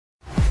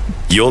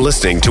You're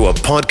listening to a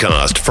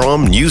podcast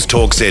from News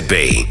Talk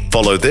ZB.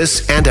 Follow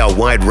this and our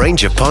wide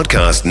range of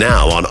podcasts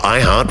now on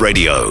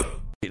iHeartRadio.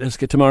 Let's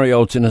get to Murray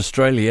Olds in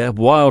Australia.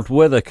 Wild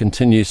weather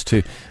continues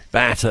to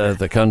batter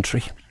the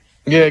country.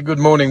 Yeah, good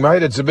morning,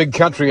 mate. It's a big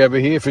country over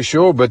here for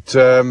sure, but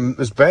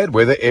there's bad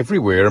weather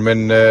everywhere. I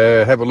mean,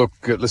 have a look.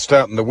 Let's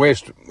start in the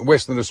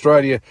Western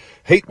Australia.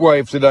 Heat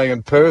wave today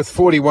in Perth,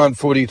 41,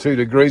 42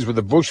 degrees with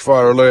a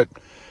bushfire alert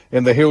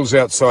in the hills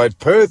outside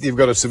Perth. You've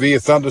got a severe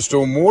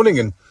thunderstorm warning,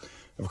 and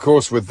of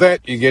course, with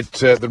that, you get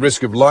the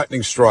risk of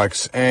lightning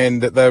strikes,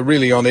 and they're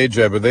really on edge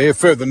over there.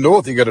 Further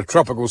north, you got a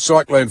tropical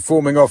cyclone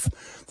forming off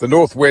the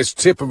northwest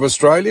tip of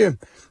Australia.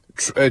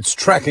 It's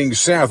tracking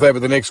south over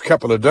the next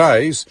couple of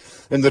days.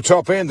 In the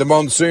top end, the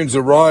monsoons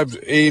arrived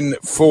in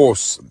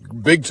force,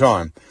 big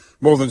time.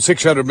 More than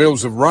 600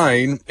 mils of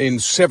rain in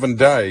 7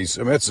 days.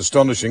 I mean, that's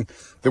astonishing.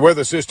 The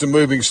weather system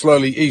moving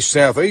slowly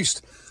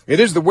east-southeast.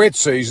 It is the wet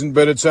season,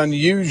 but it's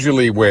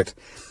unusually wet.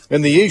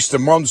 In the east, a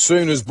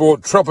monsoon has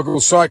brought tropical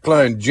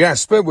cyclone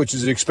Jasper, which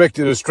is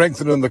expected to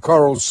strengthen in the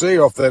Coral Sea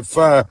off that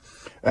far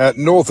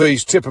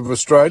northeast tip of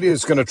Australia.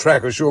 It's going to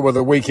track ashore by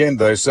the weekend,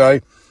 they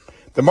say.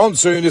 The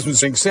monsoon isn't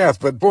sinking south,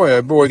 but boy,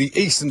 oh boy, the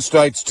eastern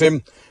states,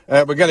 Tim,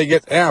 we're going to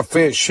get our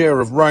fair share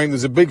of rain.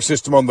 There's a big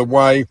system on the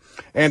way,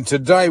 and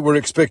today we're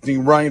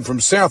expecting rain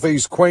from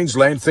southeast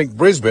Queensland, think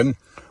Brisbane,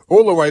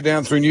 all the way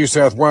down through New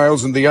South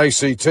Wales and the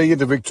ACT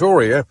into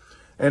Victoria,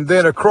 and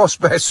then across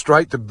Bass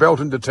Strait to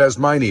Belton to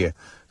Tasmania.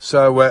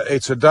 So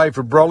it's a day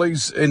for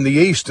brollies in the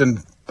east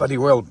and, bloody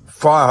well,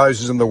 fire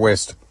hoses in the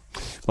west.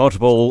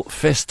 Multiple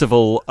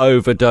festival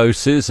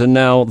overdoses, and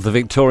now the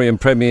Victorian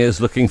Premier's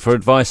looking for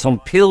advice on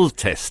pill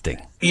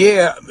testing.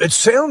 Yeah, it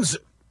sounds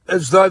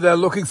as though they're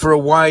looking for a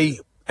way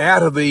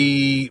out of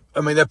they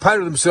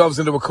painted themselves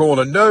into a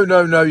corner.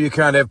 No, you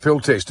can't have pill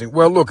testing.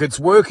 Well, look, it's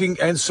working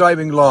and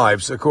saving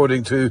lives,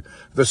 according to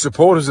the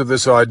supporters of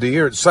this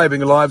idea. It's saving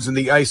lives in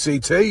the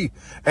ACT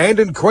and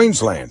in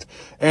Queensland.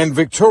 And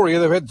Victoria,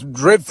 they've had a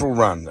dreadful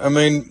run. I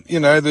mean,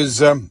 there's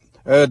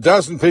a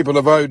dozen people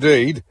have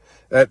OD'd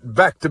at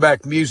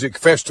back-to-back music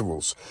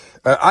festivals.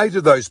 8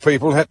 of those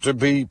people had to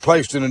be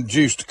placed in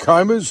induced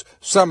comas,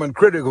 some in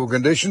critical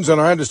conditions, and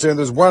I understand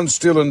there's one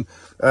still in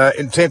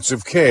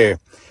intensive care.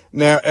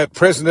 Now, at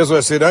present, as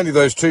I said, only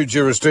those 2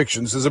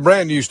 jurisdictions. There's a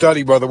brand new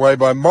study, by the way,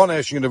 by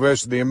Monash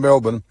University in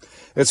Melbourne.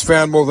 It's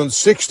found more than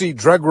 60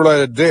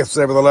 drug-related deaths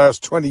over the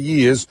last 20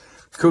 years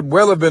could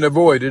well have been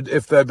avoided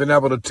if they'd been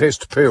able to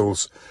test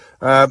pills.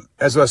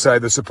 As I say,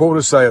 the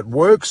supporters say it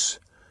works.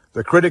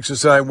 The critics are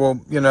saying,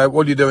 well,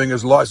 all you're doing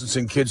is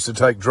licensing kids to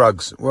take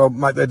drugs. Well,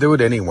 mate, they do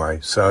it anyway.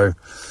 So,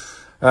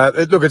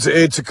 look,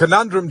 it's a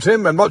conundrum,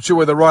 Tim. I'm not sure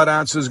where the right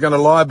answer is going to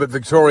lie, but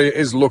Victoria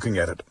is looking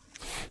at it.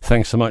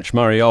 Thanks so much,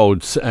 Murray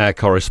Olds, our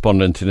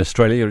correspondent in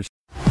Australia.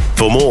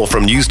 For more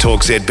from News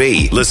Talk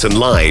ZB, listen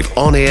live,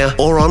 on air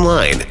or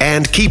online,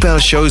 and keep our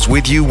shows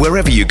with you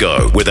wherever you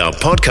go with our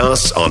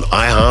podcasts on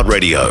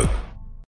iHeartRadio.